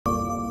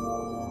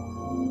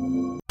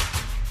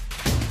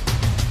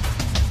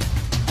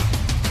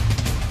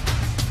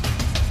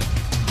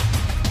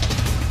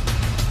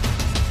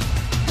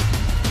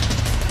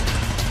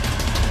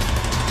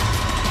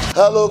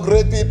Hello,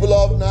 great people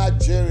of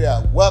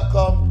Nigeria.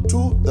 Welcome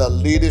to the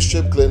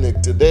Leadership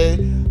Clinic. Today,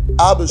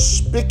 I'll be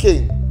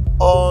speaking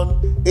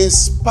on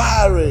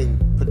inspiring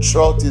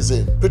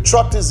patriotism.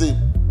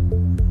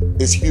 Patriotism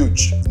is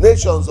huge.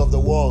 Nations of the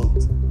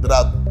world that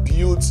have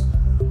built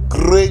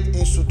great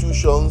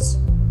institutions,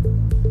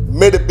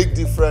 made a big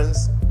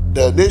difference.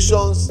 The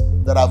nations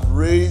that have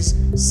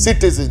raised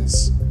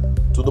citizens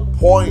to the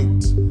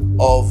point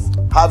of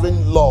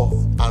having love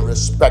and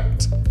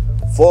respect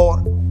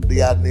for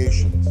their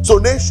nation. So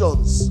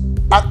nations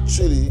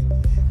actually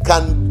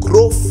can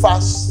grow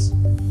fast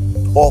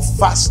or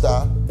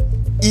faster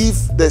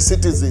if the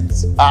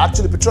citizens are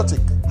actually patriotic.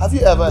 Have you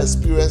ever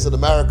experienced an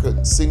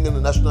American singing the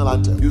national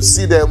anthem? You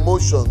see the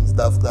emotions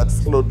that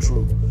flow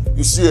through.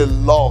 You see a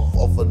love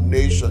of a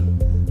nation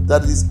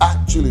that is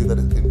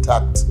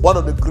intact. One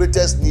of the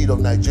greatest needs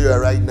of Nigeria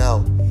right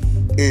now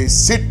is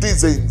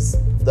citizens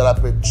that are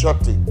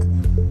patriotic.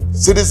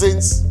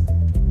 Citizens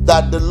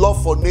that the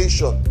love for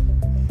nation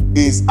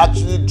is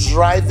actually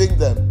driving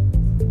them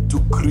to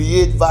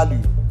create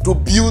value, to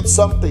build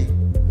something,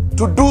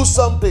 to do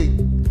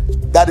something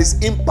that is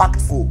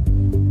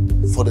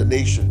impactful for the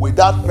nation.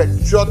 Without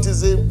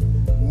patriotism,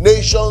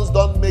 nations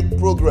don't make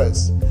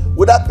progress.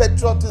 Without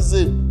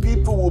patriotism,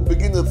 people will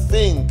begin to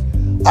think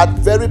at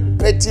very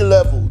petty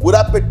level.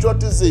 Without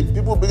patriotism,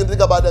 people begin to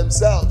think about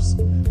themselves.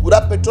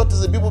 Without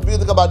patriotism, people begin to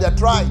think about their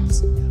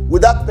tribes.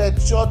 Without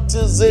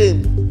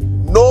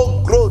patriotism,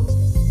 no growth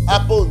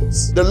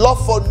happens. The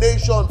love for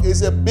nation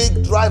is a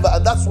big driver,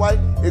 and that's why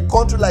a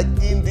country like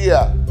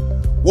India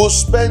will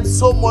spend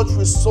so much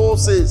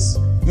resources.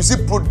 You see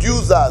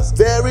producers,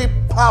 very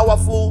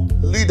powerful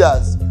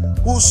leaders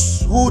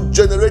who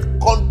generate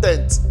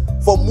content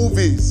for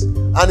movies,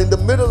 and in the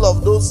middle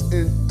of those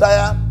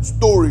entire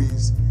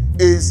stories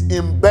is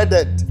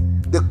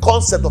embedded the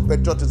concept of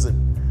patriotism.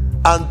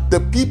 And the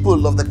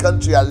people of the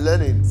country are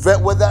learning,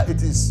 whether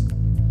it is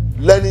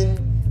learning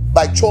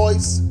by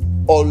choice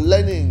or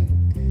learning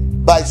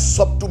by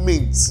subtle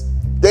means.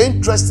 The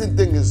interesting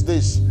thing is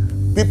this: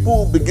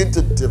 people begin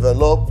to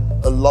develop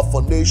a love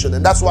for nation,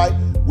 and that's why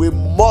we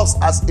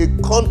must, as a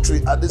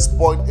country at this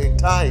point in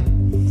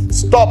time,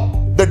 stop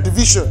the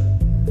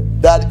division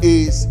that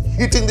is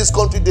hitting this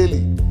country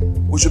daily.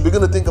 We should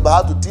begin to think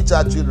about how to teach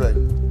our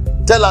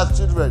children, tell our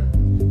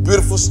children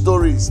beautiful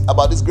stories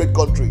about this great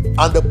country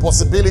and the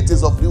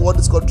possibilities of what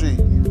this country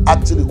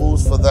actually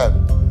holds for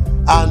them.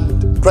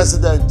 And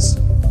President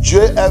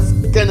J.F.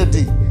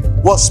 Kennedy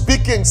was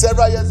speaking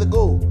several years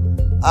ago,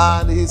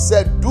 and he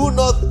said, do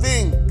not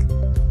think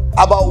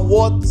about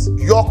what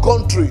your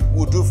country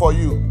will do for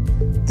you.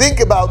 Think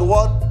about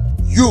what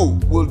you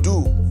will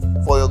do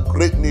for your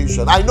great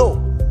nation. I know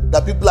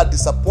that people are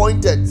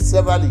disappointed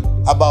severally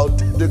about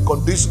the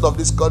condition of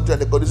this country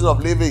and the condition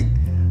of living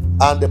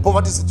and the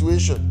poverty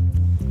situation.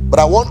 But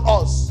I want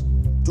us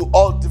to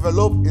all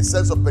develop a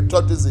sense of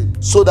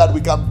patriotism so that we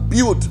can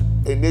build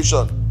a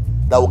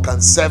nation that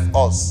can serve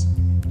us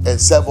and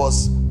serve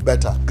us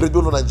better. Great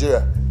people of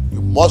Nigeria,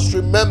 you must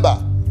remember,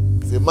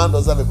 if a man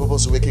doesn't have a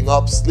purpose of waking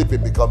up,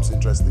 sleeping becomes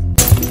interesting.